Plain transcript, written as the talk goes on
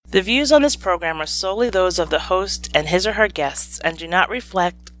The views on this program are solely those of the host and his or her guests and do not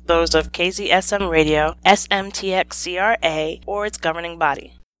reflect those of KZSM Radio, SMTX-CRA, or its governing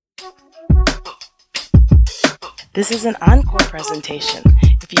body. This is an encore presentation.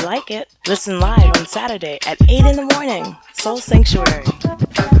 If you like it, listen live on Saturday at 8 in the morning. Soul Sanctuary.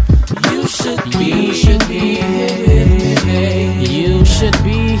 You should be here with me, babe. You should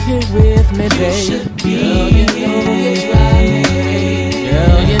be here with me, babe.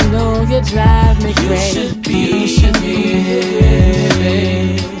 Girl, you know you drive me crazy. You should be here with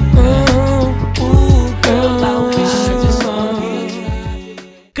me, babe. Ooh, girl, I just want you.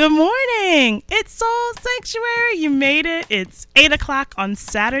 Good morning. It's Soul Sanctuary. You made it. It's 8 o'clock on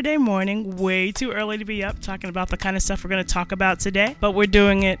Saturday morning. Way too early to be up talking about the kind of stuff we're going to talk about today, but we're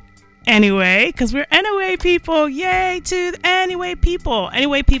doing it anyway, because we're anyway people. Yay to the anyway people.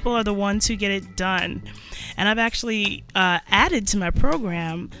 Anyway people are the ones who get it done. And I've actually added to my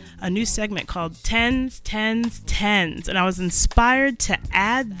program a new segment called Tens. And I was inspired to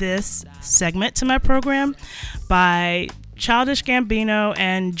add this segment to my program by Childish Gambino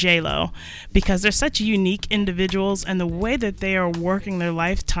and J-Lo, because they're such unique individuals, and the way that they are working their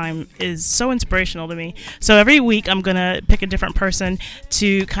lifetime is so inspirational to me. So every week I'm going to pick a different person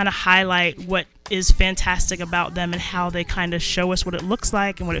to kind of highlight what is fantastic about them and how they kind of show us what it looks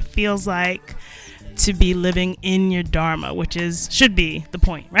like and what it feels like to be living in your dharma, which should be the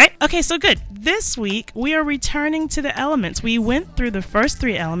point, right? Okay, so good. This week we are returning to the elements. We went through the first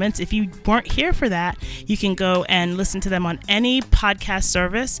 3 elements. If you weren't here for that, you can go and listen to them on any podcast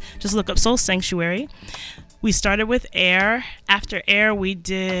service. Just look up Soul Sanctuary. We started with air. After air, we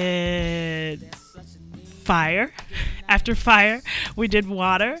did fire. After fire, we did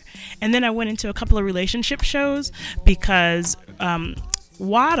water. And then I went into a couple of relationship shows because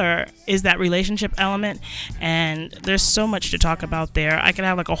water is that relationship element, and there's so much to talk about there. I could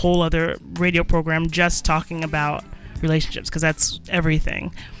have like a whole other radio program just talking about relationships, because that's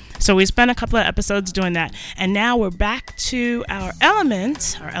everything. So we spent a couple of episodes doing that, and now we're back to our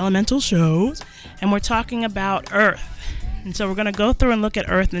elements, our elemental shows, and we're talking about earth. And so we're going to go through and look at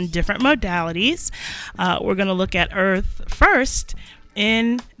earth in different modalities. We're going to look at earth first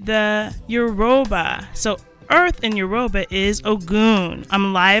in the Yoruba. So earth in Yoruba is Ogun.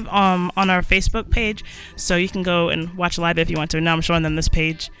 I'm live on our Facebook page, so you can go and watch live if you want to. Now I'm showing them this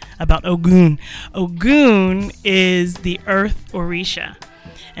page about Ogun. Ogun is the earth Orisha.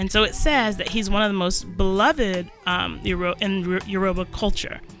 And so it says that he's one of the most beloved in Yoruba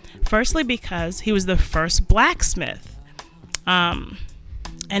culture. Firstly, because he was the first blacksmith. And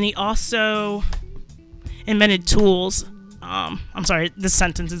he also invented tools. I'm sorry, this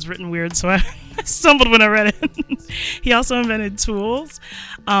sentence is written weird, so I stumbled when I read it. He also invented tools.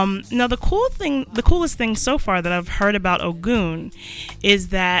 Now, the coolest thing so far that I've heard about Ogun is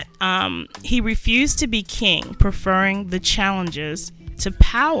that he refused to be king, preferring the challenges to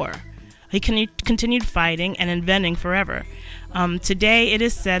power. He continued fighting and inventing forever. Today, it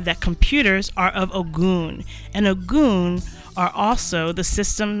is said that computers are of Ogun, and Ogun are also the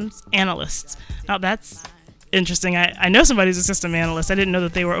systems analysts. Now, that's interesting. I know somebody's a system analyst. I didn't know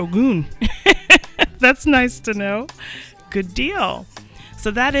that they were Ogun. That's nice to know. Good deal.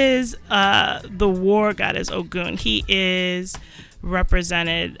 So that is the war goddess Ogun. He is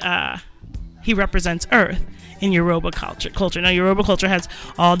represented. He represents Earth in Yoruba culture. Now, Yoruba culture has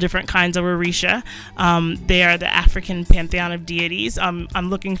all different kinds of Orisha. They are the African pantheon of deities. I'm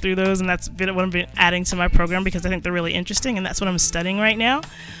looking through those, and that's what I've been adding to my program because I think they're really interesting, and that's what I'm studying right now.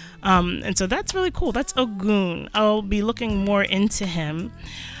 And so that's really cool. That's Ogun. I'll be looking more into him.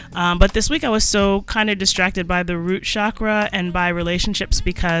 But this week I was so kind of distracted by the root chakra and by relationships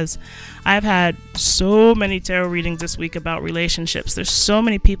because I've had so many tarot readings this week about relationships. There's so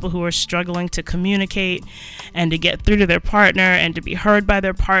many people who are struggling to communicate and to get through to their partner and to be heard by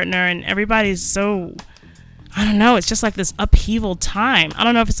their partner. And everybody's so, I don't know, it's just like this upheaval time. I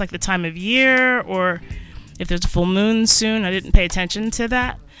don't know if it's like the time of year or if there's a full moon soon. I didn't pay attention to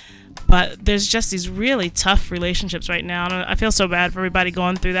that. But there's just these really tough relationships right now. And I feel so bad for everybody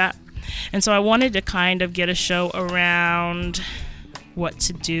going through that. And so I wanted to kind of get a show around what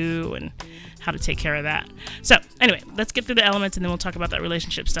to do and how to take care of that. So anyway, let's get through the elements and then we'll talk about that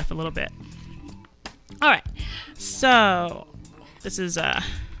relationship stuff a little bit. All right. So this is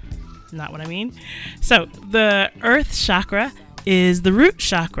not what I mean. So the earth chakra is the root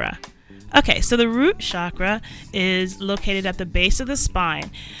chakra. Okay, so the root chakra is located at the base of the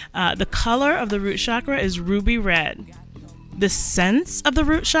spine. The color of the root chakra is ruby red. The sense of the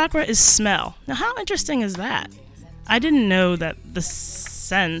root chakra is smell. Now, how interesting is that? I didn't know that the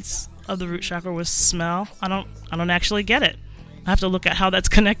sense of the root chakra was smell. I don't actually get it. I have to look at how that's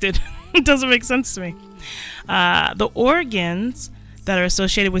connected. It doesn't make sense to me. The organs that are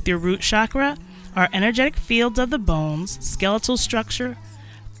associated with your root chakra are energetic fields of the bones, skeletal structure,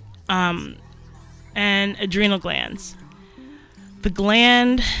 and adrenal glands. The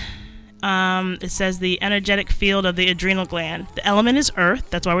gland, it says the energetic field of the adrenal gland. The element is earth.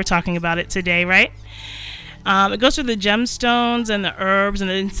 That's why we're talking about it today, right? It goes through the gemstones and the herbs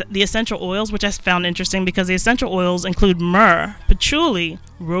and the essential oils, which I found interesting because the essential oils include myrrh, patchouli,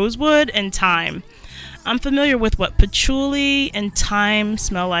 rosewood, and thyme. I'm familiar with what patchouli and thyme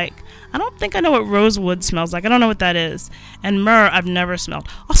smell like. I don't think I know what rosewood smells like. I don't know what that is. And myrrh, I've never smelled.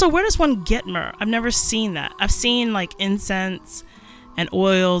 Also, where does one get myrrh? I've never seen that. I've seen like incense and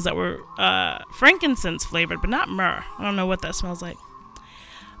oils that were frankincense flavored, but not myrrh. I don't know what that smells like.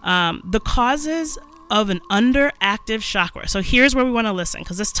 The causes of an underactive chakra. So here's where we want to listen,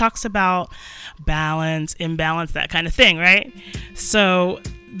 because this talks about balance, imbalance, that kind of thing, right? So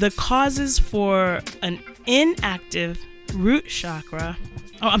the causes for an inactive root chakra,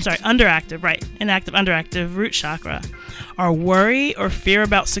 underactive, right? Inactive, underactive root chakra are worry or fear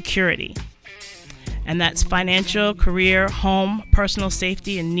about security. And that's financial, career, home, personal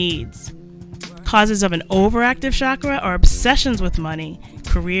safety, and needs. Causes of an overactive chakra are obsessions with money,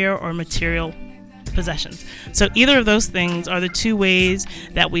 career, or material possessions. So either of those things are the two ways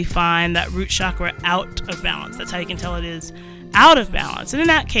that we find that root chakra out of balance. That's how you can tell it is out of balance. And in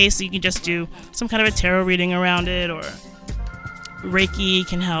that case, you can just do some kind of a tarot reading around it, or Reiki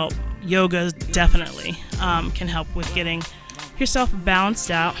can help. Yoga definitely can help with getting yourself balanced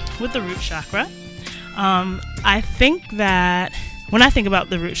out with the root chakra. I think that when I think about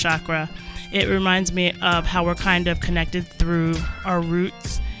the root chakra, it reminds me of how we're kind of connected through our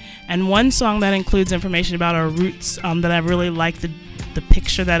roots. And one song that includes information about our roots that I really like the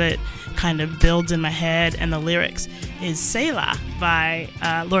picture that it kind of builds in my head, and the lyrics, is Selah by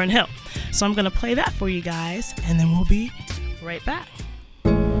Lauryn Hill. So I'm going to play that for you guys, and then we'll be right back.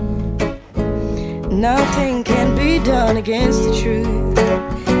 Nothing can be done against the truth,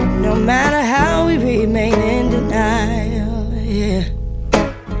 no matter how we remain in denial, yeah.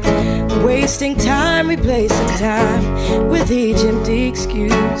 Wasting time, replacing time with each empty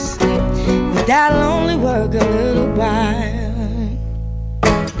excuse, but that'll only work a little while.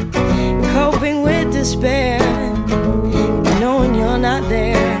 Coping with despair, knowing you're not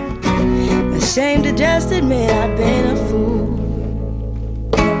there, ashamed to just admit I've been a fool.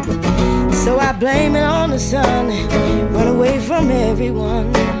 So I blame it on the sun, run away from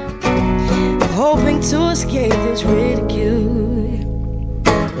everyone, hoping to escape this ridicule.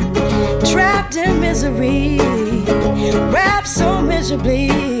 Trapped in misery, wrapped so miserably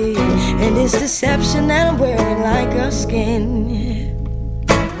in this deception that I'm wearing like a skin.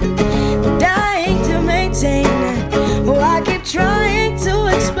 Dying to maintain, oh, I keep trying to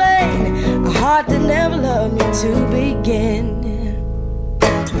explain a heart that never loved me to begin.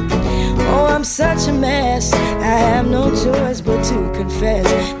 Oh, I'm such a mess, I have no choice but to confess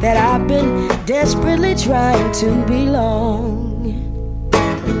that I've been desperately trying to belong.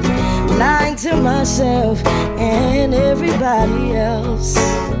 Lying to myself and everybody else,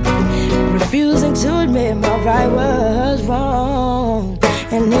 refusing to admit my right was wrong.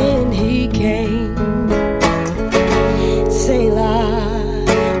 And then he came, Selah,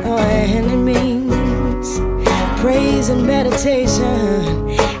 oh, and it means praise and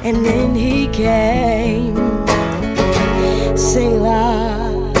meditation. And then he came,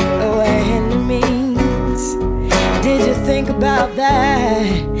 Selah, oh, and it means, did you think about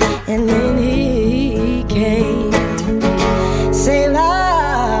that? And then he came,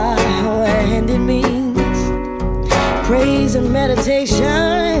 Selah, oh, and it means praise and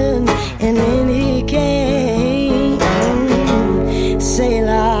meditation. And then he came,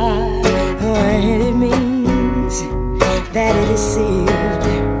 Selah, oh, and it means that it is sealed.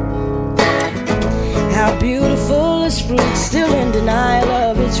 How beautiful is fruit, still in denial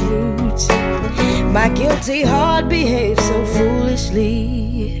of its roots. My guilty heart behaves so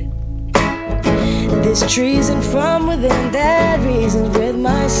foolishly. This treason from within that reasons with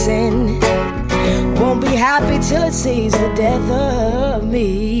my sin won't be happy till it sees the death of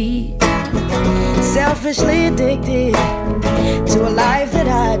me. Selfishly addicted to a life that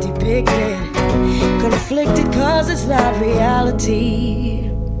I depicted, conflicted cause it's not reality.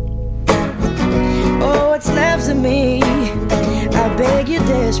 Oh, what's left of me, I beg you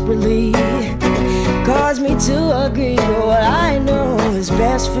desperately, cause me to agree with what I know is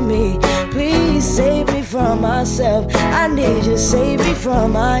best for me. Please save me from myself, I need you, save me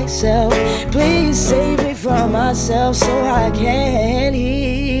from myself. Please save me from myself so I can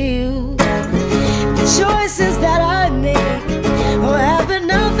heal. The choices that I make Oh, having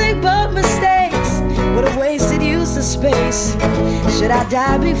nothing but mistakes. What a wasted use of space. Should I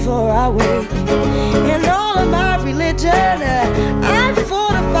die before I wake? In all of my religion, I've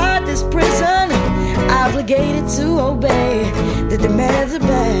fortified this prison, obligated to obey the demands of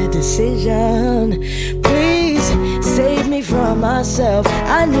bad decision. Please save me from myself.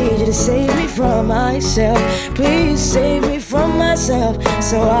 I need you to save me from myself. Please save me from myself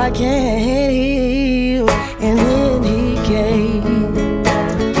so I can heal. And then he came.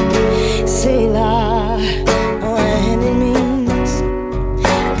 Selah, and it means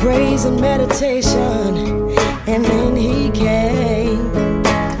praise and meditation. And then he came.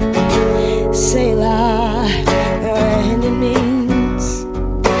 Selah, and it means,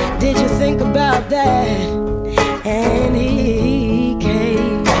 did you think about that? And he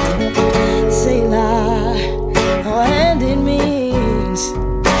came. Selah, and it means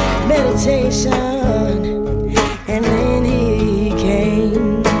meditation. And then he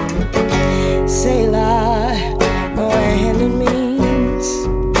came. Selah, and it means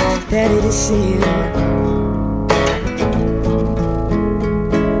that it is sealed.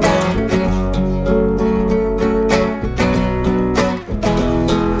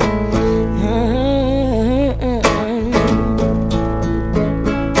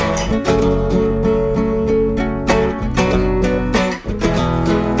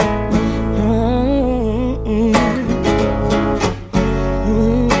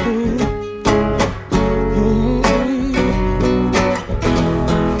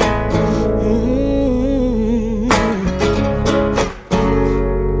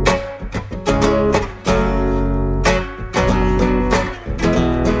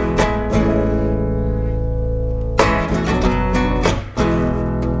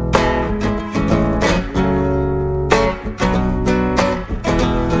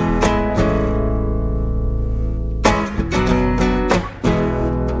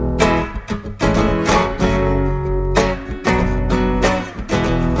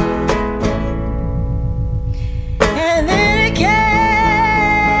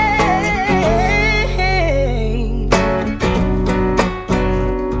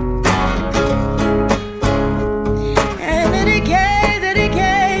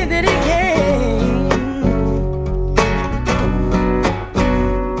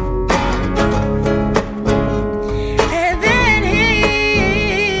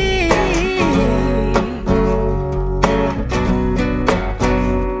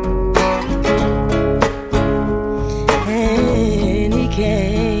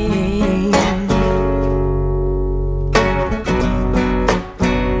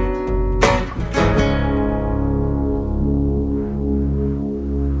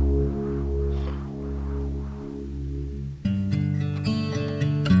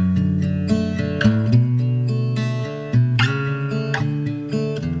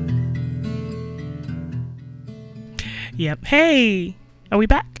 Yep. Hey, are we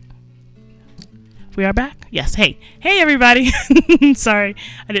back? We are back? Yes. Hey, everybody. Sorry,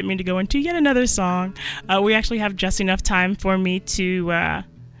 I didn't mean to go into yet another song. We actually have just enough time for me to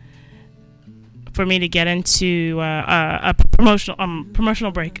get into a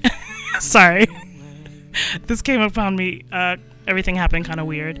promotional break. Sorry, this came upon me. Everything happened kind of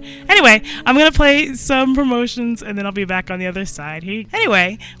weird. Anyway, I'm going to play some promotions and then I'll be back on the other side.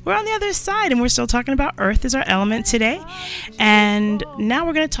 Anyway, we're on the other side and we're still talking about Earth as our element today. And now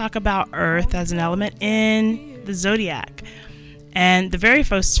we're going to talk about Earth as an element in the zodiac. And the very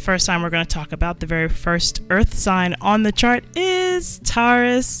first sign we're going to talk about, the very first Earth sign on the chart is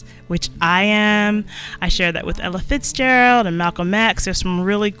Taurus, which I am. I share that with Ella Fitzgerald and Malcolm X. There's some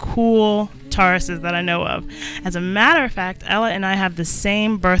really cool Tauruses that I know of. As a matter of fact, Ella and I have the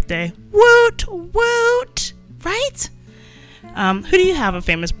same birthday. Woot, woot, right? Who do you have a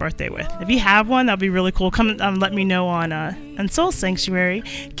famous birthday with? If you have one, that'd be really cool. Come let me know on Soul Sanctuary,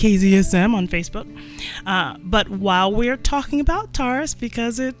 KZSM on Facebook. But while we're talking about Taurus,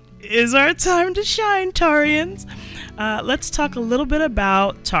 because it is our time to shine, Taurians, let's talk a little bit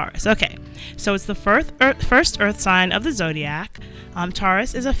about Taurus. Okay, so it's the first Earth sign of the zodiac.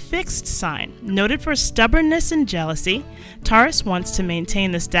 Taurus is a fixed sign, noted for stubbornness and jealousy. Taurus wants to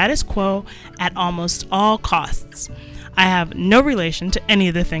maintain the status quo at almost all costs. I have no relation to any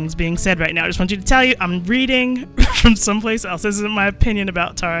of the things being said right now. I just want you to tell you, I'm reading from someplace else. This isn't my opinion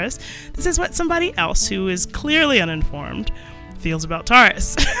about Taurus. This is what somebody else who is clearly uninformed feels about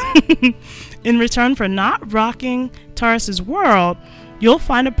Taurus. In return for not rocking Taurus's world, you'll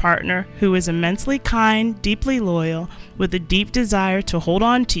find a partner who is immensely kind, deeply loyal, with a deep desire to hold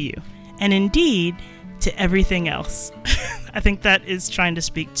on to you, and indeed, to everything else. I think that is trying to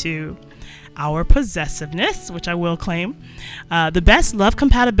speak to our possessiveness, which I will claim. The best love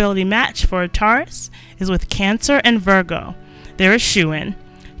compatibility match for a Taurus is with Cancer and Virgo. They're a shoo-in.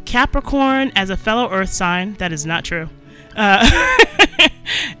 Capricorn, as a fellow earth sign, that is not true,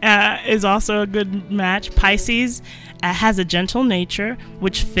 is also a good match. Pisces has a gentle nature,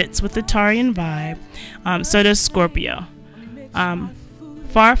 which fits with the Taurian vibe. So does Scorpio.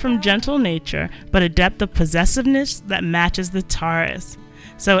 Far from gentle nature, but a depth of possessiveness that matches the Taurus.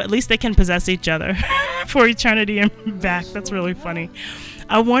 So at least they can possess each other for eternity and back. That's really funny.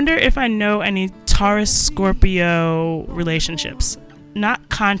 I wonder if I know any Taurus-Scorpio relationships. Not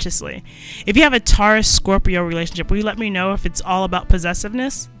consciously. If you have a Taurus-Scorpio relationship, will you let me know if it's all about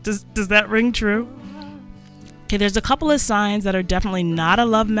possessiveness? Does that ring true? Okay, there's a couple of signs that are definitely not a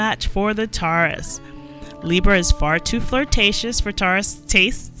love match for the Taurus. Libra is far too flirtatious for Taurus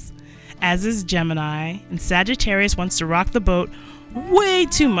tastes, as is Gemini, and Sagittarius wants to rock the boat way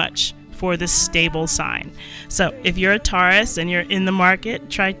too much for this stable sign. So if you're a Taurus and you're in the market,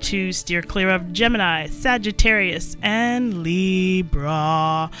 try to steer clear of Gemini, Sagittarius, and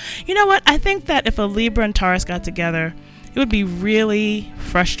Libra. You know what? I think that if a Libra and Taurus got together, it would be really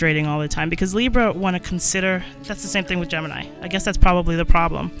frustrating all the time, because Libra want to consider, that's the same thing with Gemini. I guess that's probably the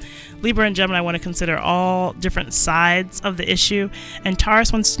problem. Libra and Gemini want to consider all different sides of the issue, and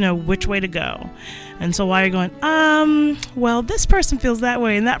Taurus wants to know which way to go. And so while you're going, well, this person feels that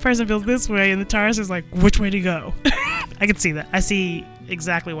way and that person feels this way, and the Taurus is like, which way to go? I can see that. I see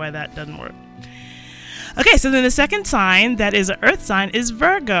exactly why that doesn't work. Okay, so then the second sign that is an earth sign is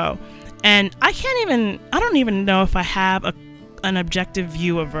Virgo. And I don't even know if I have an objective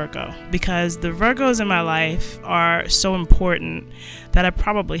view of Virgo, because the Virgos in my life are so important that I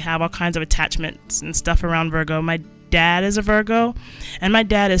probably have all kinds of attachments and stuff around Virgo. My dad is a Virgo, and my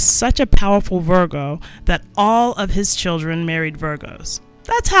dad is such a powerful Virgo that all of his children married Virgos.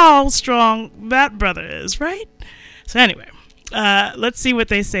 That's how strong that brother is, right? So anyway, let's see what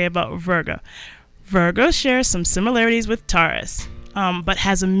they say about Virgo. Virgo shares some similarities with Taurus, but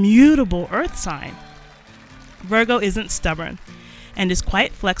has a mutable earth sign. Virgo isn't stubborn and is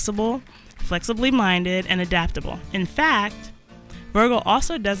quite flexible, flexibly minded, and adaptable. In fact, Virgo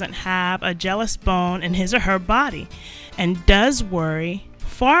also doesn't have a jealous bone in his or her body and does worry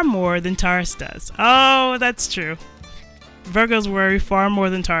far more than Taurus does. Oh, that's true. Virgos worry far more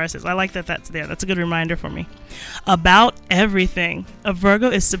than Taurus is. I like that that's there. That's a good reminder for me. About everything. A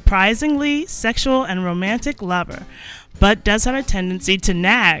Virgo is surprisingly sexual and romantic lover, but does have a tendency to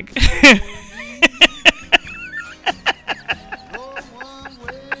nag.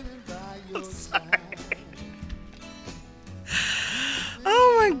 I'm sorry.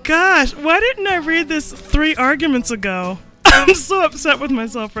 Oh my gosh, why didn't I read this 3 arguments ago? I'm so upset with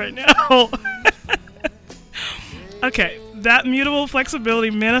myself right now. Okay, that mutable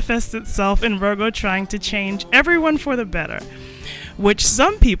flexibility manifests itself in Virgo trying to change everyone for the better, which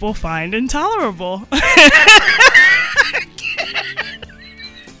some people find intolerable.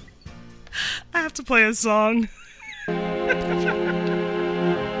 I have to play a song.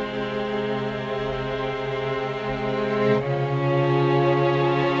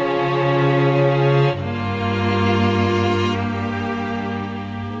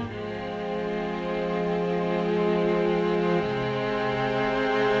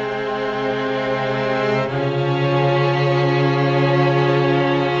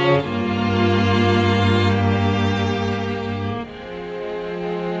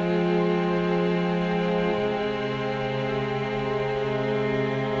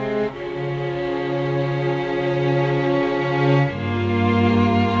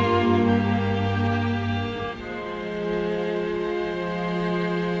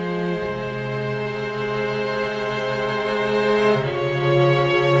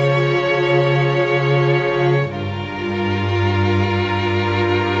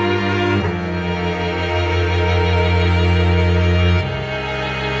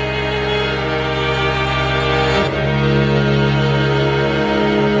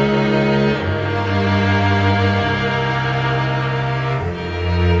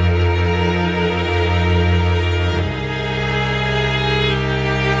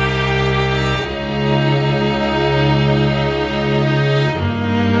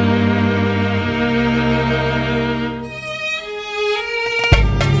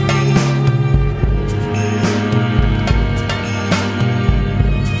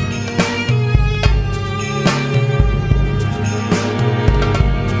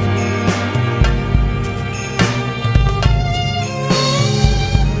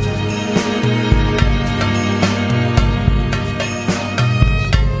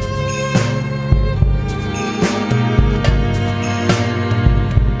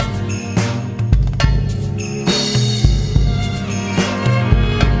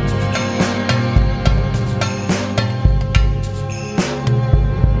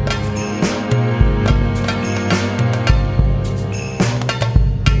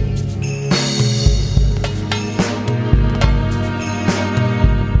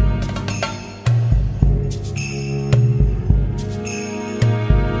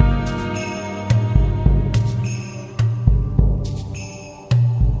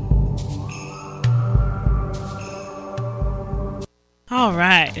 All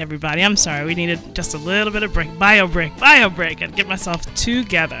right, everybody. I'm sorry. We needed just a little bit of bio break. I'd get myself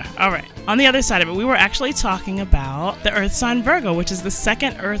together. All right. On the other side of it, we were actually talking about the Earth sign Virgo, which is the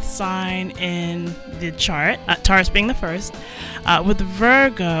second Earth sign in the chart, Taurus being the first. With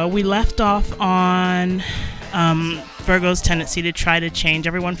Virgo, we left off on Virgo's tendency to try to change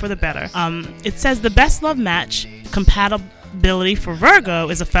everyone for the better. It says the best love match compatibility for Virgo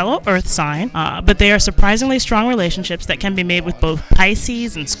is a fellow Earth sign, but they are surprisingly strong relationships that can be made with both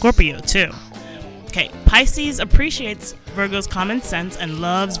Pisces and Scorpio too. Okay, Pisces appreciates Virgo's common sense and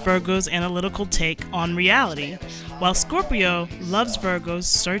loves Virgo's analytical take on reality, while Scorpio loves Virgo's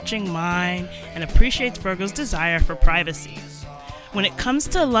searching mind and appreciates Virgo's desire for privacy. When it comes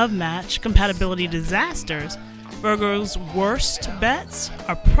to love match compatibility disasters, Virgo's worst bets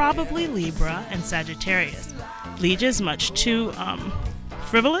are probably Libra and Sagittarius. Libra is much too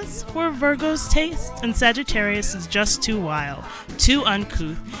frivolous for Virgo's taste, and Sagittarius is just too wild, too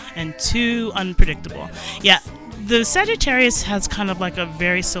uncouth, and too unpredictable. Yeah, the Sagittarius has kind of like a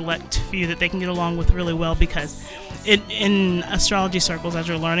very select few that they can get along with really well, because in astrology circles, as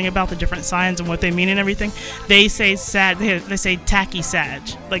you're learning about the different signs and what they mean and everything, they say they say tacky Sag.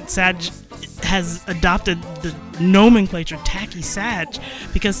 Like Sag has adopted the nomenclature tacky Sag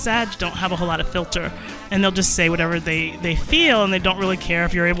because Sag don't have a whole lot of filter, and they'll just say whatever they feel, and they don't really care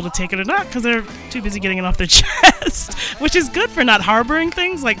if you're able to take it or not because they're too busy getting it off their chest, which is good for not harboring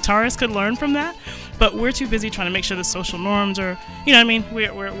things. Like Taurus could learn from that, but we're too busy trying to make sure the social norms are, you know what I mean?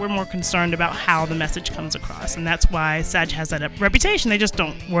 We're more concerned about how the message comes across, and that's why Sag has that reputation. They just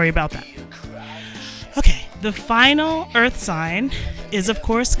don't worry about that. Okay, the final Earth sign is, of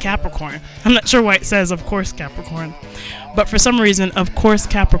course, Capricorn. I'm not sure why it says, of course, Capricorn, but for some reason, of course,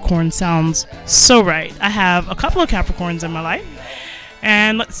 Capricorn sounds so right. I have a couple of Capricorns in my life,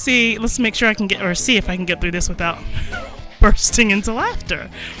 and let's make sure see if I can get through this without bursting into laughter.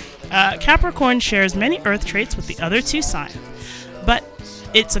 Capricorn shares many Earth traits with the other two signs, but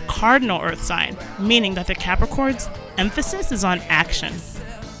it's a cardinal Earth sign, meaning that the Capricorn's emphasis is on action,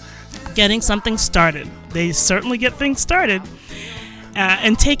 getting something started. They certainly get things started,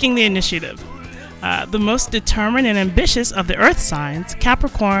 and taking the initiative. The most determined and ambitious of the Earth signs,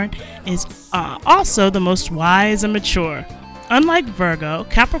 Capricorn is also the most wise and mature. Unlike Virgo,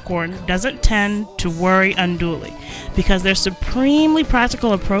 Capricorn doesn't tend to worry unduly because their supremely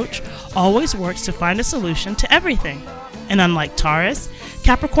practical approach always works to find a solution to everything. And unlike Taurus,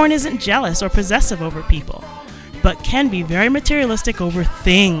 Capricorn isn't jealous or possessive over people, but can be very materialistic over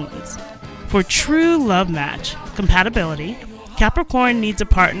things. For true love match compatibility, Capricorn needs a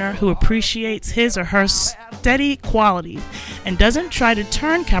partner who appreciates his or her steady qualities and doesn't try to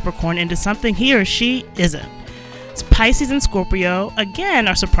turn Capricorn into something he or she isn't. Pisces and Scorpio, again,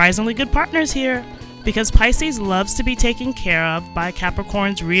 are surprisingly good partners here because Pisces loves to be taken care of by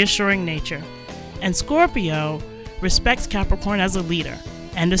Capricorn's reassuring nature, and Scorpio respects Capricorn as a leader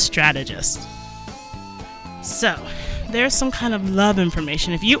and a strategist. So, there's some kind of love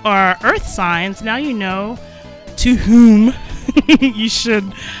information. If you are Earth signs, now you know to whom you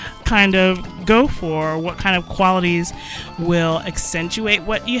should kind of go for, what kind of qualities will accentuate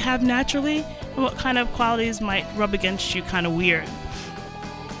what you have naturally, and what kind of qualities might rub against you kind of weird.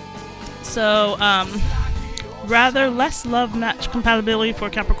 So, rather less love match compatibility for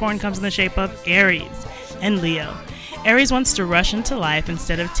Capricorn comes in the shape of Aries and Leo. Aries wants to rush into life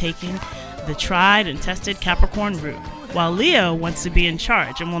instead of taking the tried and tested Capricorn route, while Leo wants to be in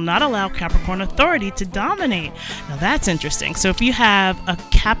charge and will not allow Capricorn authority to dominate. Now that's interesting. So if you have a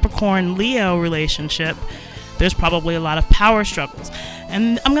Capricorn-Leo relationship, there's probably a lot of power struggles.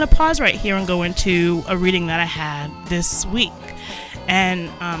 And I'm going to pause right here and go into a reading that I had this week. And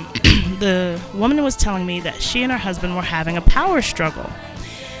the woman was telling me that she and her husband were having a power struggle.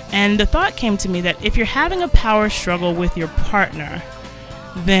 And the thought came to me that if you're having a power struggle with your partner,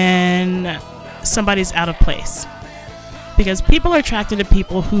 then somebody's out of place. Because people are attracted to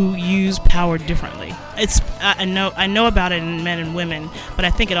people who use power differently. I know about it in men and women, but I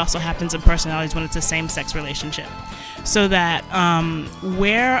think it also happens in personalities when it's a same-sex relationship. So that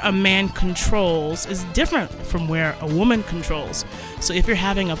where a man controls is different from where a woman controls. So if you're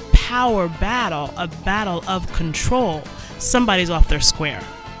having a power battle, a battle of control, somebody's off their square.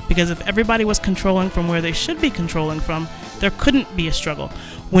 Because if everybody was controlling from where they should be controlling from, there couldn't be a struggle.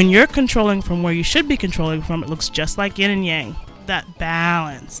 When you're controlling from where you should be controlling from, it looks just like yin and yang. That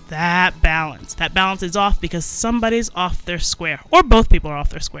balance is off because somebody's off their square, or both people are off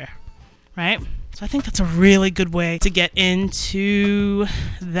their square, right? So I think that's a really good way to get into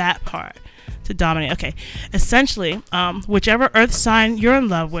that part, to dominate. Okay, essentially, whichever earth sign you're in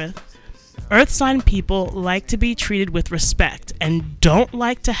love with, Earth sign people like to be treated with respect and don't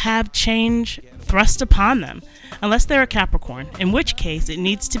like to have change thrust upon them, unless they're a Capricorn, in which case it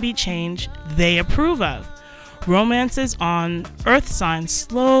needs to be change they approve of. Romances on Earth signs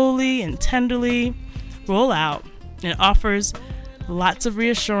slowly and tenderly roll out and offers lots of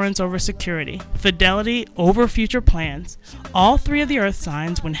reassurance over security, fidelity over future plans. All three of the Earth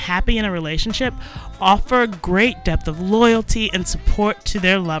signs, when happy in a relationship, offer great depth of loyalty and support to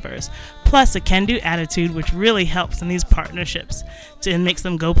their lovers, plus a can-do attitude, which really helps in these partnerships and makes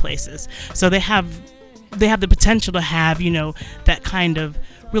them go places. So they have the potential to have, that kind of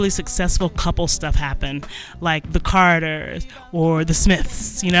really successful couple stuff happen, like the Carters or the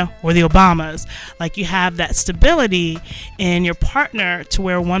Smiths, or the Obamas. Like, you have that stability in your partner to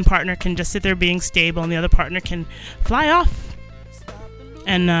where one partner can just sit there being stable and the other partner can fly off.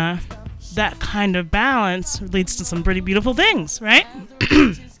 And that kind of balance leads to some pretty beautiful things, right?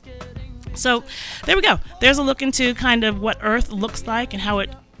 So there we go. There's a look into kind of what Earth looks like and how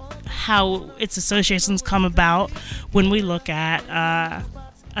its associations come about when we look at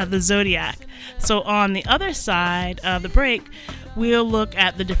the zodiac. So on the other side of the break, we'll look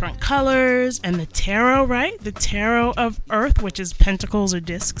at the different colors and the tarot, right? The tarot of Earth, which is pentacles or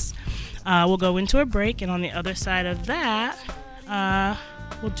discs. We'll go into a break, and on the other side of that,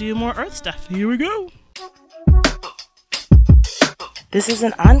 we'll do more Earth stuff. Here we go. This is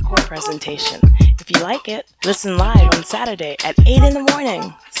an encore presentation. If you like it, listen live on Saturday at 8 in the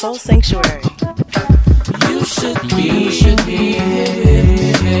morning. Soul Sanctuary. You should be here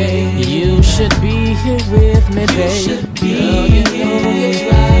with me. You should be here with me, babe.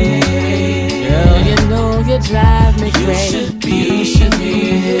 Girl, you know you drive me crazy. You should be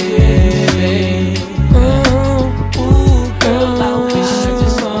here with me. Ooh, girl, I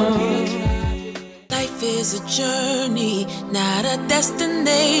just want you. Life is a journey, not a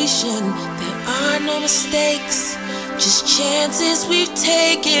destination. There are no mistakes, just chances we've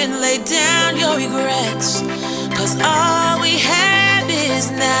taken. Lay down your regrets, 'cause all we have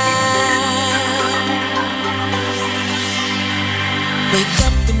is now. Wake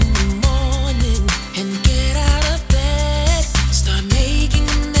up in the morning and get out of bed. Start making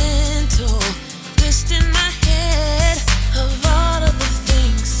a mental list in my head of all of the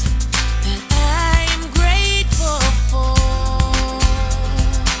things that I am grateful for.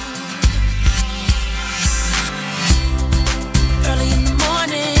 Early in the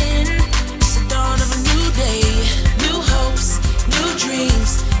morning, it's the dawn of a new day, new hope.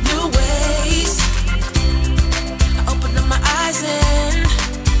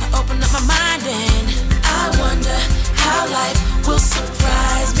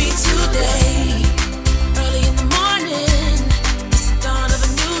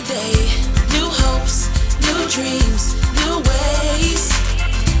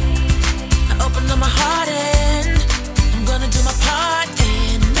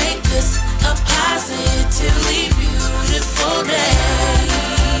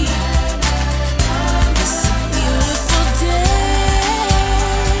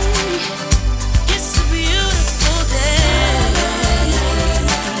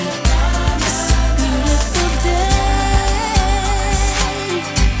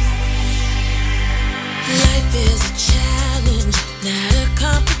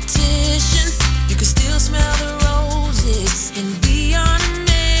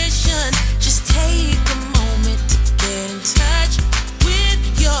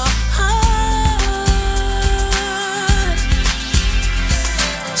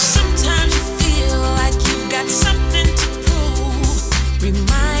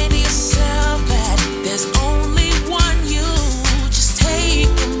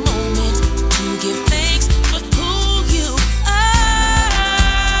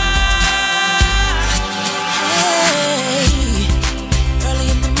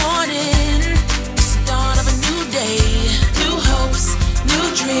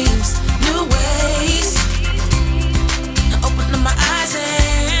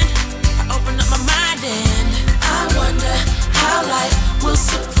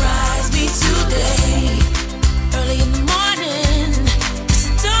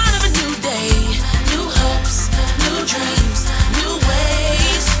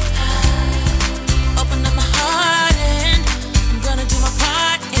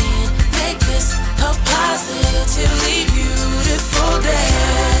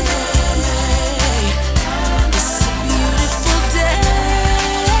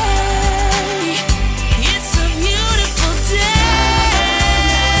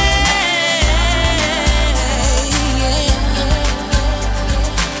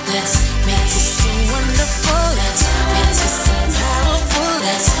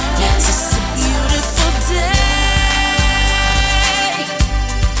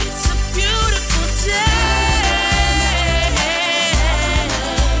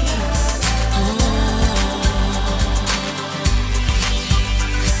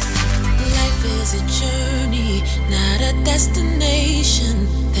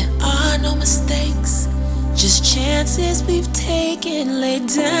 chances we've taken, lay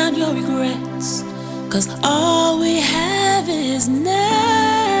down your regrets, 'cause all we have is now.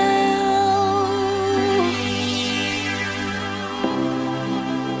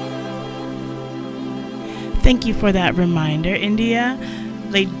 Thank you for that reminder, India.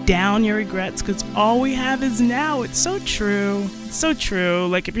 Lay down your regrets, because all we have is now. It's so true. It's so true.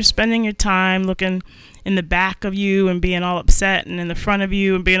 Like, if you're spending your time looking in the back of you and being all upset, and in the front of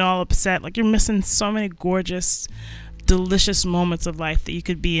you and being all upset, like, you're missing so many gorgeous, delicious moments of life that you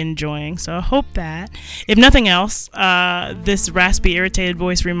could be enjoying. So I hope that, if nothing else, this raspy, irritated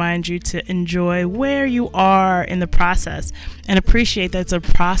voice reminds you to enjoy where you are in the process, and appreciate that it's a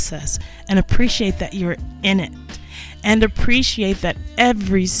process, and appreciate that you're in it, and appreciate that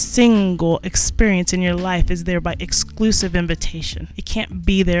every single experience in your life is there by exclusive invitation. It can't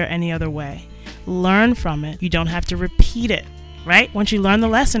be there any other way. Learn from it. You don't have to repeat it, right? Once you learn the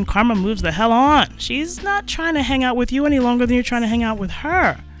lesson, karma moves the hell on. She's not trying to hang out with you any longer than you're trying to hang out with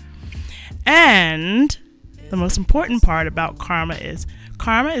her. And the most important part about karma is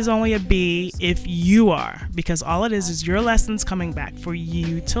only a B if you are, because all it is your lessons coming back for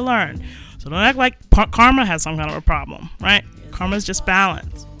you to learn. So don't act like karma has some kind of a problem, right? Karma is just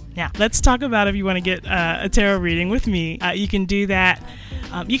balance. Now, let's talk about if you want to get a tarot reading with me. You can do that.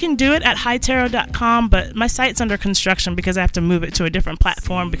 You can do it at hightarot.com, but my site's under construction because I have to move it to a different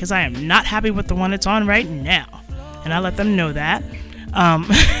platform because I am not happy with the one it's on right now. And I let them know that.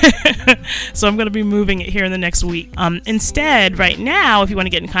 So I'm going to be moving it here in the next week. Instead, right now, if you want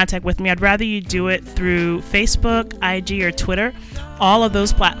to get in contact with me, I'd rather you do it through Facebook, IG, or Twitter. All of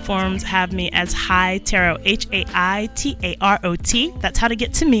those platforms have me as High Tarot, HAITAROT. That's how to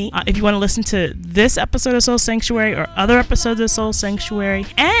get to me. If you want to listen to this episode of Soul Sanctuary or other episodes of Soul Sanctuary,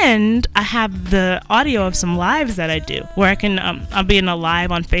 and I have the audio of some lives that I do, where I can, I'll be in a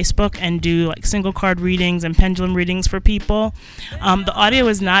live on Facebook and do like single card readings and pendulum readings for people. The audio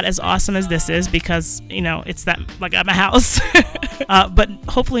is not as awesome as this is because, you know, it's that like at my house. But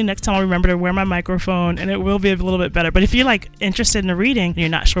hopefully next time I'll remember to wear my microphone and it will be a little bit better. But if you're like interested in a reading and you're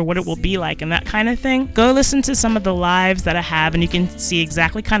not sure what it will be like and that kind of thing, go listen to some of the lives that I have and you can see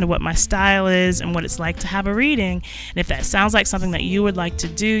exactly kind of what my style is and what it's like to have a reading. And if that sounds like something that you would like to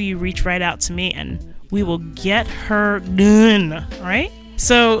do, you reach right out to me and we will get her done, right?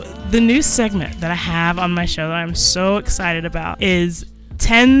 So the new segment that I have on my show that I'm so excited about is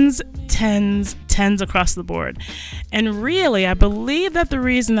tens across the board. And really, I believe that the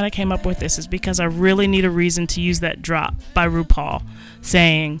reason that I came up with this is because I really need a reason to use that drop by RuPaul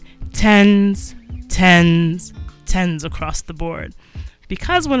saying tens across the board.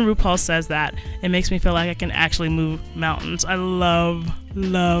 Because when RuPaul says that, it makes me feel like I can actually move mountains. I love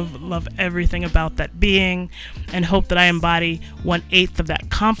everything about that being and hope that I embody 1/8 of that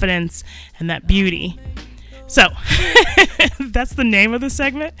confidence and that beauty. So, that's the name of the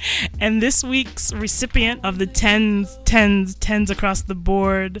segment. And this week's recipient of the tens across the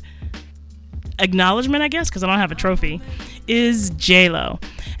board acknowledgement, I guess, because I don't have a trophy, is J-Lo.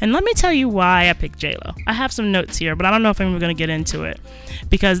 And let me tell you why I picked J-Lo. I have some notes here, but I don't know if I'm going to get into it.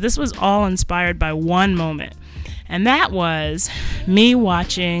 Because this was all inspired by one moment. And that was me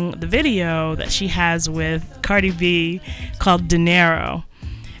watching the video that she has with Cardi B called Dinero.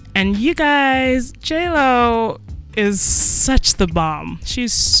 And you guys, J-Lo is such the bomb.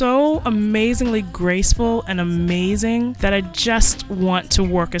 She's so amazingly graceful and amazing that I just want to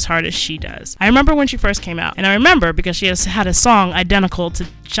work as hard as she does. I remember when she first came out, and I remember because she has had a song identical to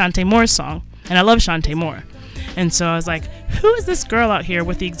Shantae Moore's song, and I love Shantae Moore. And so I was like, who is this girl out here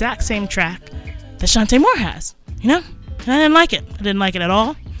with the exact same track that Shantae Moore has? You know? And I didn't like it. I didn't like it at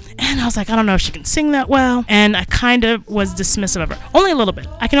all. And I was like, I don't know if she can sing that well. And I kind of was dismissive of her. Only a little bit.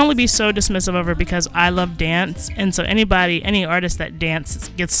 I can only be so dismissive of her because I love dance. And so any artist that dances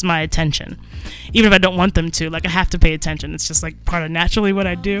gets my attention. Even if I don't want them to. Like, I have to pay attention. It's just like part of naturally what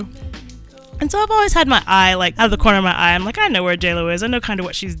I do. And so I've always had my eye, like, out of the corner of my eye. I'm like, I know where J-Lo is. I know kind of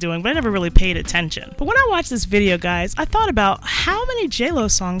what she's doing. But I never really paid attention. But when I watched this video, guys, I thought about how many J-Lo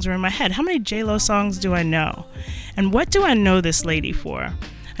songs are in my head. How many J-Lo songs do I know? And what do I know this lady for?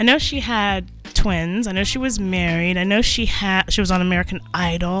 I know she had twins. I know she was married. I know she was on American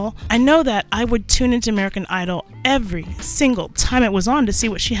Idol. I know that I would tune into American Idol every single time it was on to see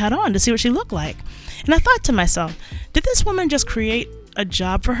what she had on, to see what she looked like. And I thought to myself, did this woman just create a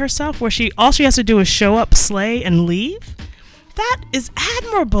job for herself where all she has to do is show up, slay, and leave? That is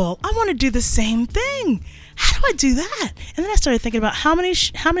admirable. I want to do the same thing. How do I do that? And then I started thinking about how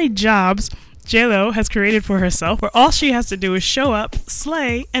many jobs J-Lo has created for herself where all she has to do is show up,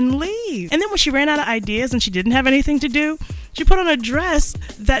 slay, and leave. And then when she ran out of ideas and she didn't have anything to do, She put on a dress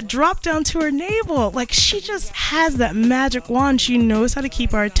that dropped down to her navel. Like, she just has that magic wand. She knows how to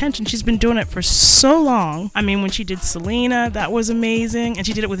keep our attention. She's been doing it for so long. I mean, when she did Selena, that was amazing. And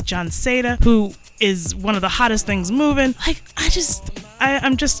she did it with John Seda, who is one of the hottest things moving. Like,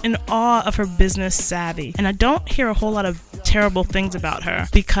 I'm just in awe of her business savvy. And I don't hear a whole lot of terrible things about her,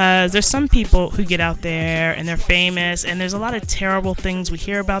 because there's some people who get out there and they're famous, and there's a lot of terrible things we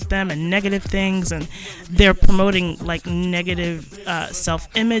hear about them and negative things, and they're promoting like negative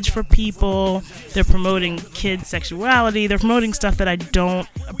self-image for people. They're promoting kids' sexuality. They're promoting stuff that I don't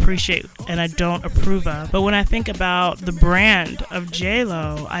appreciate and I don't approve of. But when I think about the brand of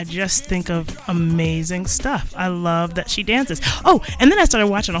J-Lo, I just think of amazing stuff. I love that she dances. Oh, and then I started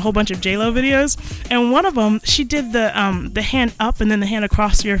watching a whole bunch of J-Lo videos, and one of them, she did the hand up and then the hand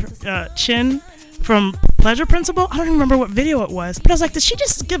across your chin from Pleasure Principle. I don't even remember what video it was, but I was like, did she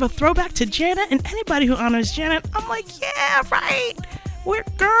just give a throwback to Janet? And anybody who honors Janet, I'm like, yeah, right, we're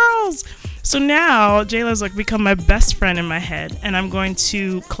girls. So now J-Lo's like become my best friend in my head, and I'm going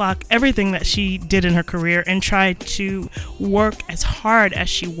to clock everything that she did in her career and try to work as hard as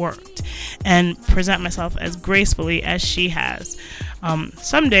she worked and present myself as gracefully as she has.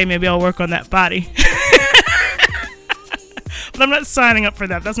 Someday maybe I'll work on that body. But I'm not signing up for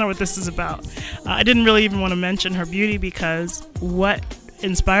that. That's not what this is about. I didn't really even want to mention her beauty, because what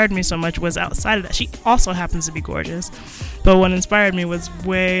inspired me so much was outside of that. She also happens to be gorgeous, but what inspired me was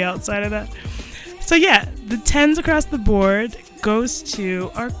way outside of that. So yeah, the 10s across the board goes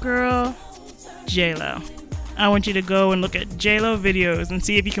to our girl J-Lo. I want you to go and look at J-Lo videos and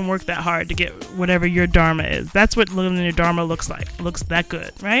see if you can work that hard to get whatever your dharma is. That's what living in your dharma looks like. It looks that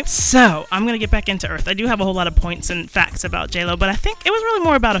good, right? So I'm going to get back into Earth. I do have a whole lot of points and facts about J-Lo, but I think it was really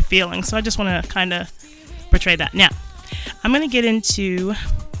more about a feeling, so I just want to kind of portray that. Now, I'm going to get into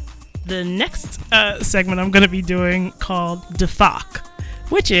the next segment I'm going to be doing called DaFaQ,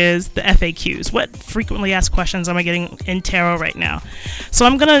 which is the FAQs. What frequently asked questions am I getting in tarot right now? So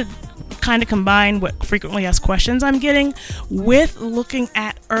I'm going to kind of combine what frequently asked questions I'm getting with looking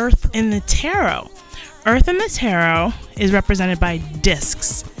at Earth in the tarot. Earth in the tarot is represented by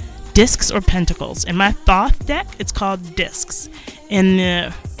discs or pentacles. In my Thoth deck, it's called discs. In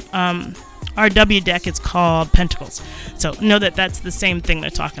the RW deck, it's called pentacles. So know that that's the same thing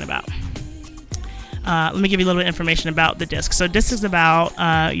they're talking about. Let me give you a little bit of information about the disc. So disc is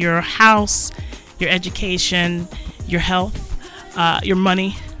about your house, your education, your health, your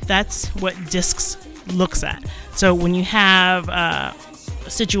money. That's what discs looks at. So when you have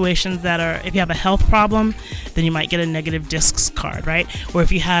situations that are, if you have a health problem, then you might get a negative discs card, right? Or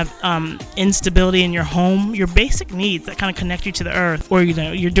if you have instability in your home, your basic needs that kind of connect you to the earth, or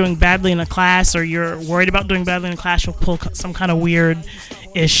you're doing badly in a class, or you're worried about doing badly in a class, you'll pull some kind of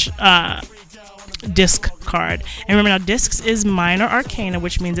weird-ish disc card. And remember, now discs is minor arcana,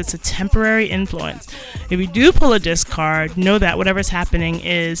 which means it's a temporary influence. If you do pull a disc card, know that whatever's happening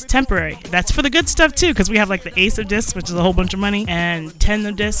is temporary. That's for the good stuff too, because we have like the Ace of Discs, which is a whole bunch of money, and 10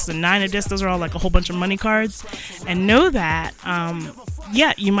 of Discs and 9 of Discs. Those are all like a whole bunch of money cards. And know that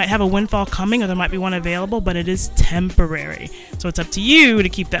yeah, you might have a windfall coming, or there might be one available, but it is temporary. So it's up to you to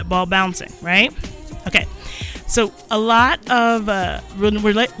keep that ball bouncing, right? Okay. So a lot of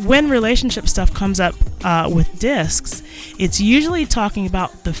when relationship stuff comes up with discs, it's usually talking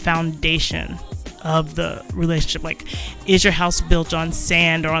about the foundation of the relationship. Like, is your house built on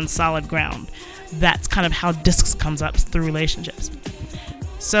sand or on solid ground? That's kind of how discs comes up through relationships.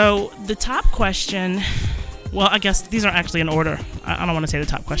 So the top question, well, I guess these aren't actually in order. I don't want to say the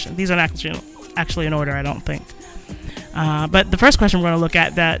top question. These aren't actually in order, I don't think. But the first question we're going to look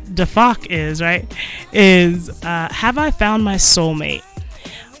at that DaFaQ is have I found my soulmate?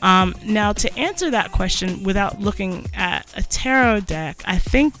 Now, to answer that question without looking at a tarot deck, I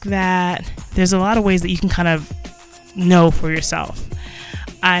think that there's a lot of ways that you can kind of know for yourself.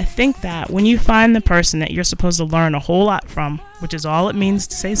 I think that when you find the person that you're supposed to learn a whole lot from, which is all it means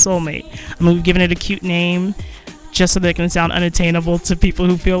to say soulmate. I mean, we've given it a cute name just so that it can sound unattainable to people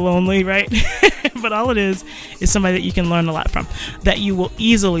who feel lonely, right? But all it is somebody that you can learn a lot from, that you will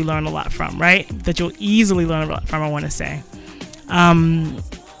easily learn a lot from, right? That you'll easily learn a lot from, I want to say.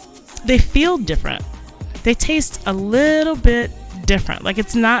 They feel different. They taste a little bit different. Like,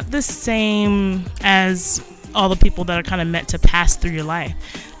 it's not the same as all the people that are kind of meant to pass through your life.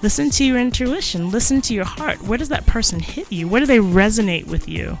 Listen to your intuition. Listen to your heart. Where does that person hit you? Where do they resonate with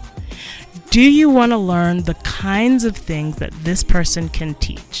you? Do you want to learn the kinds of things that this person can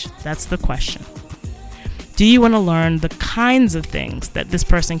teach? That's the question. Do you want to learn the kinds of things that this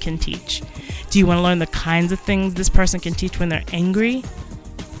person can teach? Do you want to learn the kinds of things this person can teach when they're angry,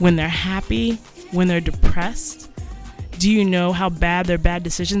 when they're happy, when they're depressed? Do you know how bad their bad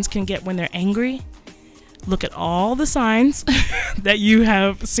decisions can get when they're angry? Look at all the signs that you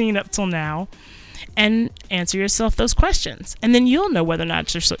have seen up till now and answer yourself those questions. And then you'll know whether or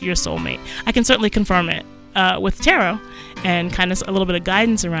not it's your soulmate. I can certainly confirm it with tarot and kind of a little bit of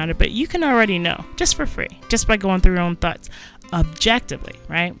guidance around it, but you can already know just for free, just by going through your own thoughts objectively,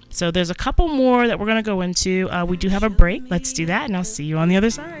 right? So there's a couple more that we're going to go into. We do have a break. Let's do that, and I'll see you on the other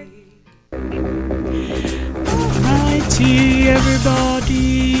side. Alrighty,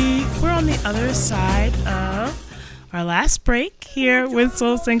 everybody. We're on the other side of our last break here with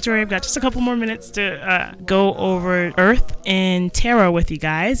Soul Sanctuary. I've got just a couple more minutes to go over Earth in Tarot with you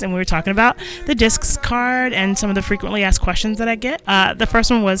guys, and we were talking about the Discs card and some of the frequently asked questions that I get. The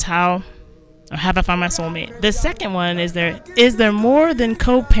first one was have I found my soulmate? The second one is there more than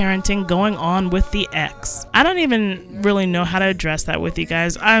co-parenting going on with the ex? I don't even really know how to address that with you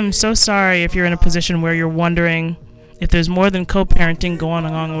guys. I'm so sorry if you're in a position where you're wondering if there's more than co-parenting going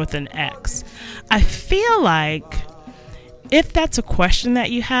on with an ex. I feel like if that's a question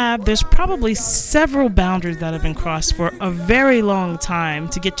that you have, there's probably several boundaries that have been crossed for a very long time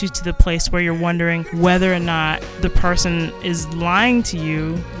to get you to the place where you're wondering whether or not the person is lying to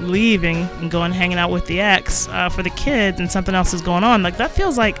you, leaving and going hanging out with the ex for the kids, and something else is going on. Like, that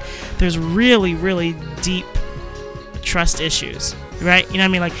feels like there's really, really deep trust issues, right? You know what I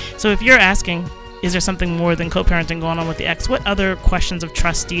mean? Like, so if you're asking, is there something more than co-parenting going on with the ex? What other questions of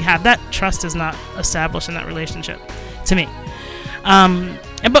trust do you have? That trust is not established in that relationship, to me.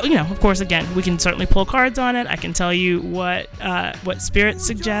 But you know, of course, again, we can certainly pull cards on it. I can tell you what spirit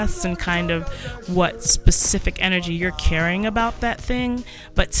suggests and kind of what specific energy you're carrying about that thing.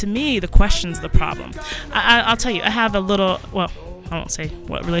 But to me, the question's the problem. I'll tell you, I have a little, well, I won't say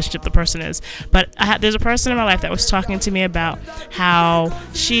what relationship the person is, but there's a person in my life that was talking to me about how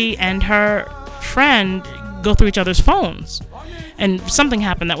she and her friend go through each other's phones. And something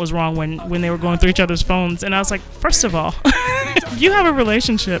happened that was wrong when they were going through each other's phones. And I was like, first of all, if you have a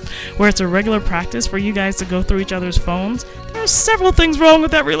relationship where it's a regular practice for you guys to go through each other's phones, there are several things wrong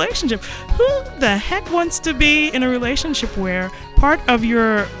with that relationship. Who the heck wants to be in a relationship where part of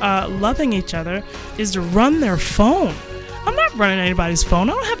your loving each other is to run their phone? I'm not running anybody's phone.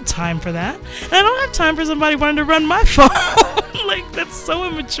 I don't have time for that. And I don't have time for somebody wanting to run my phone. Like, that's so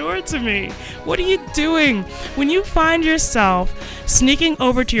immature to me. What are you doing? When you find yourself sneaking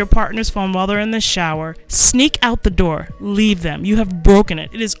over to your partner's phone while they're in the shower, sneak out the door. Leave them. You have broken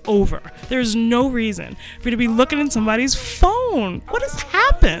it. It is over. There's no reason for you to be looking at somebody's phone. What has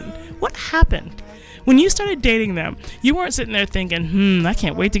happened? What happened? When you started dating them, you weren't sitting there thinking, I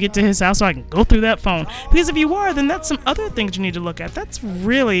can't wait to get to his house so I can go through that phone. Because if you are, then that's some other things you need to look at. That's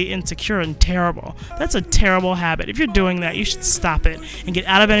really insecure and terrible. That's a terrible habit. If you're doing that, you should stop it and get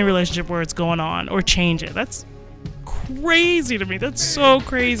out of any relationship where it's going on, or change it. That's crazy to me. That's so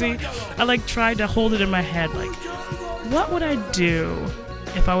crazy. I tried to hold it in my head. What would I do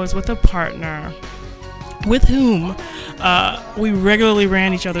if I was with a partner with whom we regularly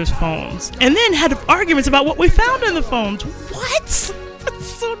ran each other's phones and then had arguments about what we found in the phones? What? That's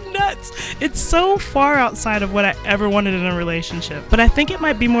so nuts. It's so far outside of what I ever wanted in a relationship. But I think it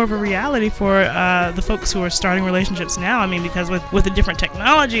might be more of a reality for the folks who are starting relationships now. I mean, because with the different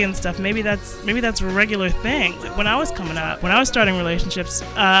technology and stuff, maybe that's a regular thing. Like, when I was coming up, when I was starting relationships,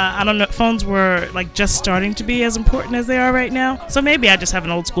 I don't know, phones were just starting to be as important as they are right now. So maybe I just have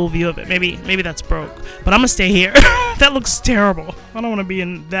an old school view of it. Maybe that's broke. But I'm gonna stay here. That looks terrible. I don't want to be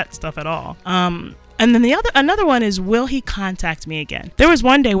in that stuff at all. And then another one is, will he contact me again? There was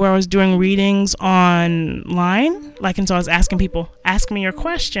one day where I was doing readings online, and so I was asking people, ask me your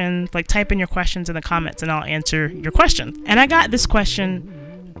questions, type in your questions in the comments and I'll answer your questions. And I got this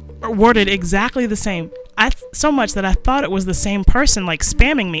question worded exactly the same. So much that I thought it was the same person,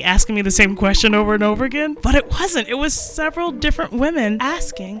 spamming me, asking me the same question over and over again. But it wasn't. It was several different women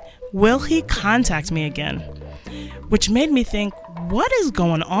asking, will he contact me again? Which made me think, what is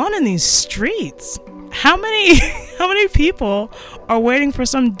going on in these streets? How many people are waiting for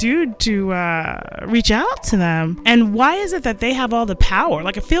some dude to reach out to them? And why is it that they have all the power?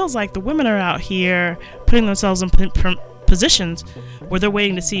 It feels like the women are out here putting themselves in positions where they're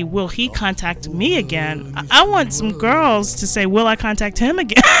waiting to see, will he contact me again? I want some girls to say, will I contact him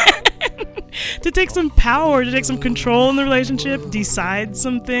again? To take some power, to take some control in the relationship, decide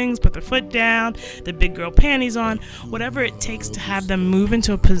some things, put their foot down, the big girl panties on, whatever it takes to have them move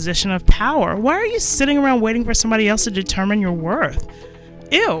into a position of power. Why are you sitting around waiting for somebody else to determine your worth?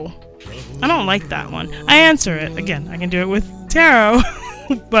 Ew. I don't like that one. I answer it. Again, I can do it with tarot.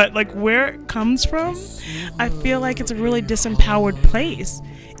 But where it comes from, I feel like it's a really disempowered place.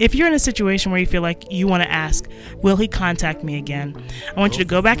 if you're in a situation where you feel like you want to ask, will he contact me again? I want you to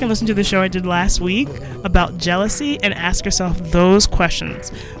go back and listen to the show I did last week about jealousy and ask yourself those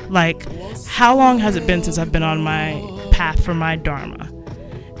questions. Like, how long has it been since I've been on my path for my dharma?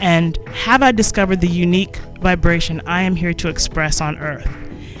 And have I discovered the unique vibration I am here to express on earth?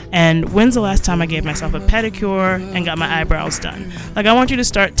 And when's the last time I gave myself a pedicure and got my eyebrows done? Like, I want you to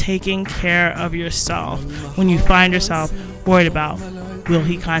start taking care of yourself when you find yourself worried about, will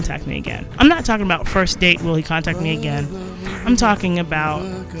he contact me again? I'm not talking about first date, will he contact me again? I'm talking about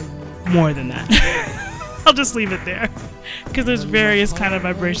more than that. I'll just leave it there, because there's various kind of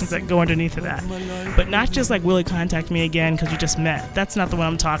vibrations that go underneath of that. But not just like, will he contact me again because you just met. That's not the one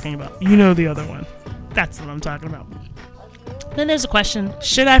I'm talking about. You know the other one. That's what I'm talking about. Then there's a question,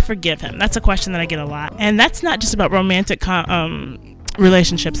 should I forgive him? That's a question that I get a lot. And that's not just about romantic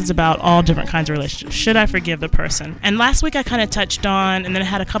relationships. It's about all different kinds of relationships. Should I forgive the person? And last week I kind of touched on, and then I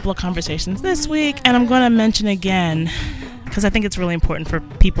had a couple of conversations this week, and I'm going to mention again, because I think it's really important for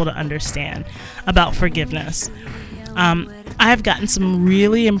people to understand about forgiveness. I have gotten some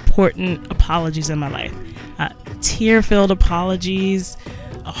really important apologies in my life. Tear-filled apologies,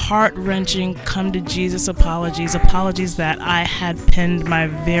 heart-wrenching come-to-Jesus apologies that I had pinned my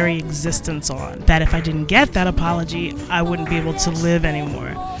very existence on. That if I didn't get that apology, I wouldn't be able to live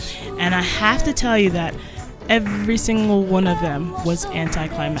anymore. And I have to tell you that every single one of them was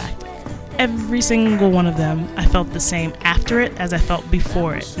anticlimactic. Every single one of them, I felt the same after it as I felt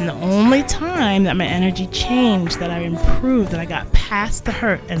before it. And the only time that my energy changed, that I improved, that I got past the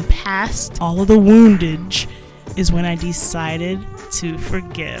hurt and past all of the woundage, is when I decided to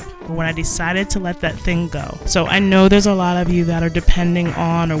forgive, or when I decided to let that thing go. So I know there's a lot of you that are depending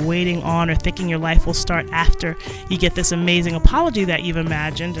on or waiting on or thinking your life will start after you get this amazing apology that you've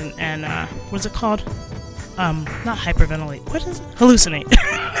imagined and what's it called? Not hyperventilate. What is it? Hallucinate.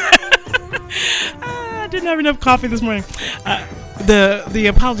 I didn't have enough coffee this morning. The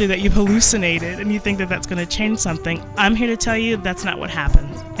apology that you've hallucinated and you think that that's going to change something, I'm here to tell you that's not what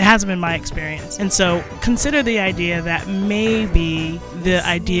happens. It hasn't been my experience. And so consider the idea that maybe the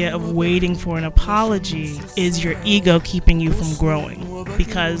idea of waiting for an apology is your ego keeping you from growing,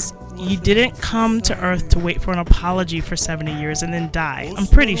 because you didn't come to Earth to wait for an apology for 70 years and then die. I'm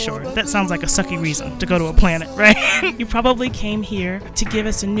pretty sure. That sounds like a sucky reason to go to a planet, right? You probably came here to give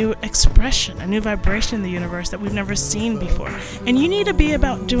us a new expression, a new vibration in the universe that we've never seen before. And you need to be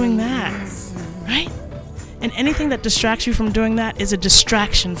about doing that, right? And anything that distracts you from doing that is a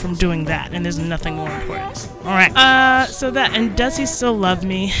distraction from doing that, and there's nothing more important. All right. So that, and does he still love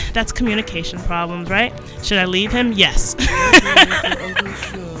me? That's communication problems, right? Should I leave him? Yes.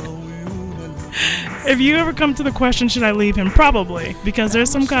 If you ever come to the question, should I leave him? Probably, because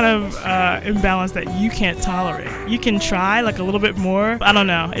there's some kind of imbalance that you can't tolerate. You can try like a little bit more. I don't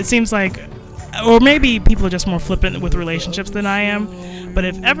know. It seems like, or maybe people are just more flippant with relationships than I am. But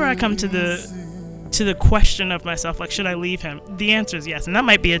if ever I come to the question of myself, like, should I leave him? The answer is yes. And that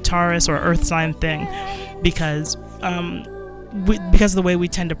might be a Taurus or Earth sign thing, because of the way we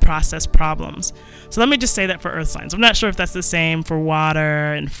tend to process problems. So let me just say that for earth signs. I'm not sure if that's the same for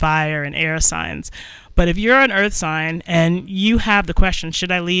water and fire and air signs. But if you're an earth sign and you have the question,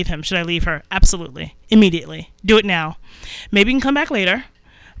 should I leave him? Should I leave her? Absolutely. Immediately. Do it now. Maybe you can come back later.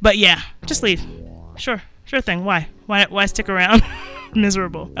 But yeah, just leave. Sure thing. Why stick around?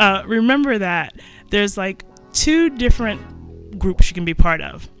 Miserable. Remember that there's like two different groups you can be part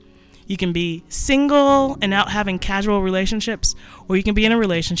of. You can be single and out having casual relationships, or you can be in a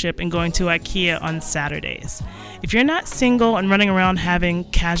relationship and going to IKEA on Saturdays. If you're not single and running around having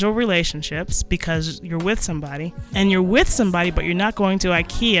casual relationships because you're with somebody, and you're with somebody but you're not going to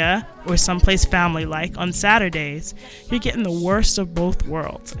IKEA or someplace family-like on Saturdays, you're getting the worst of both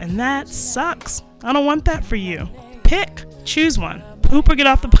worlds. And that sucks. I don't want that for you. Pick. Choose one. Poop or get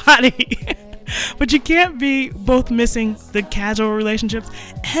off the potty. But you can't be both missing the casual relationships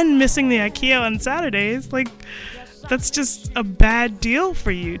and missing the IKEA on Saturdays. Like, that's just a bad deal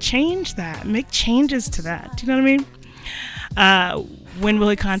for you. Change that. Make changes to that. Do you know what I mean? When will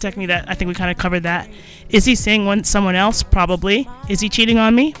he contact me? That I think we kind of covered that. Is he seeing someone else? Probably. Is he cheating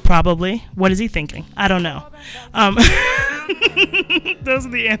on me? Probably. What is he thinking? I don't know. Those are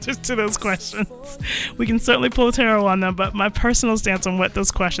the answers to those questions. We can certainly pull tarot on them, but my personal stance on what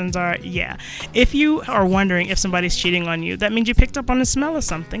those questions are, yeah. If you are wondering if somebody's cheating on you, that means you picked up on the smell of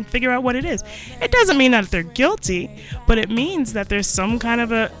something. Figure out what it is. It doesn't mean that they're guilty, but it means that there's some kind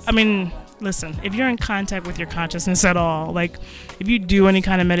of listen, if you're in contact with your consciousness at all, like if you do any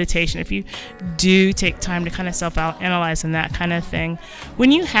kind of meditation, if you do take time to kind of self-analyze and that kind of thing,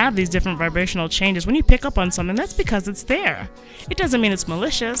 when you have these different vibrational changes, when you pick up on something, that's because it's there. It doesn't mean it's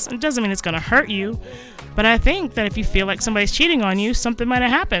malicious. It doesn't mean it's going to hurt you. But I think that if you feel like somebody's cheating on you, something might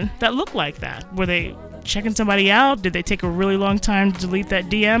have happened that looked like that. Were they checking somebody out? Did they take a really long time to delete that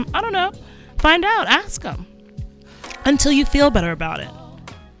DM? I don't know. Find out. Ask them. Until you feel better about it.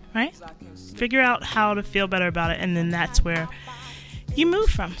 Right? Figure out how to feel better about it, and then that's where you move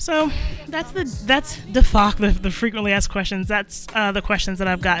from. So that's DaFaQ, the frequently asked questions. That's the questions that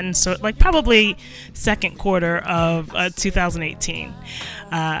I've gotten. So like probably second quarter of 2018.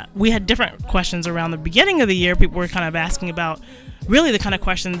 We had different questions around the beginning of the year. People were kind of asking about really the kind of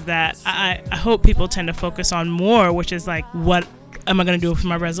questions that I hope people tend to focus on more, which is like, what am I going to do for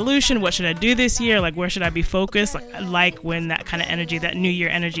my resolution? What should I do this year? Like, where should I be focused? Like when that kind of energy, that new year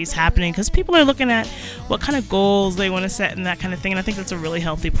energy is happening, because people are looking at what kind of goals they want to set and that kind of thing. And I think that's a really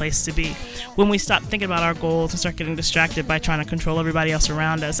healthy place to be. When we stop thinking about our goals and start getting distracted by trying to control everybody else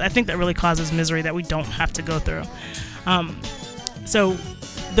around us, I think that really causes misery that we don't have to go through. So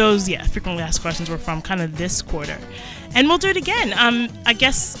those, frequently asked questions were from kind of this quarter. And we'll do it again. I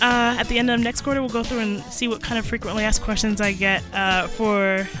guess at the end of next quarter, we'll go through and see what kind of frequently asked questions I get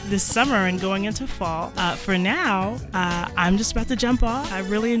for this summer and going into fall. For now, I'm just about to jump off. I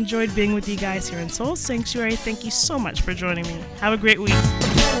really enjoyed being with you guys here in Soul Sanctuary. Thank you so much for joining me. Have a great week.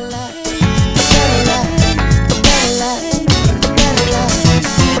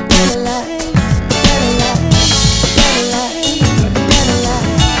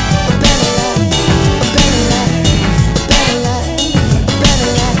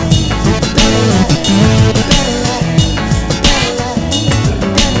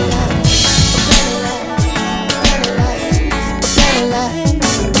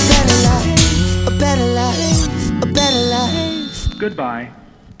 Goodbye.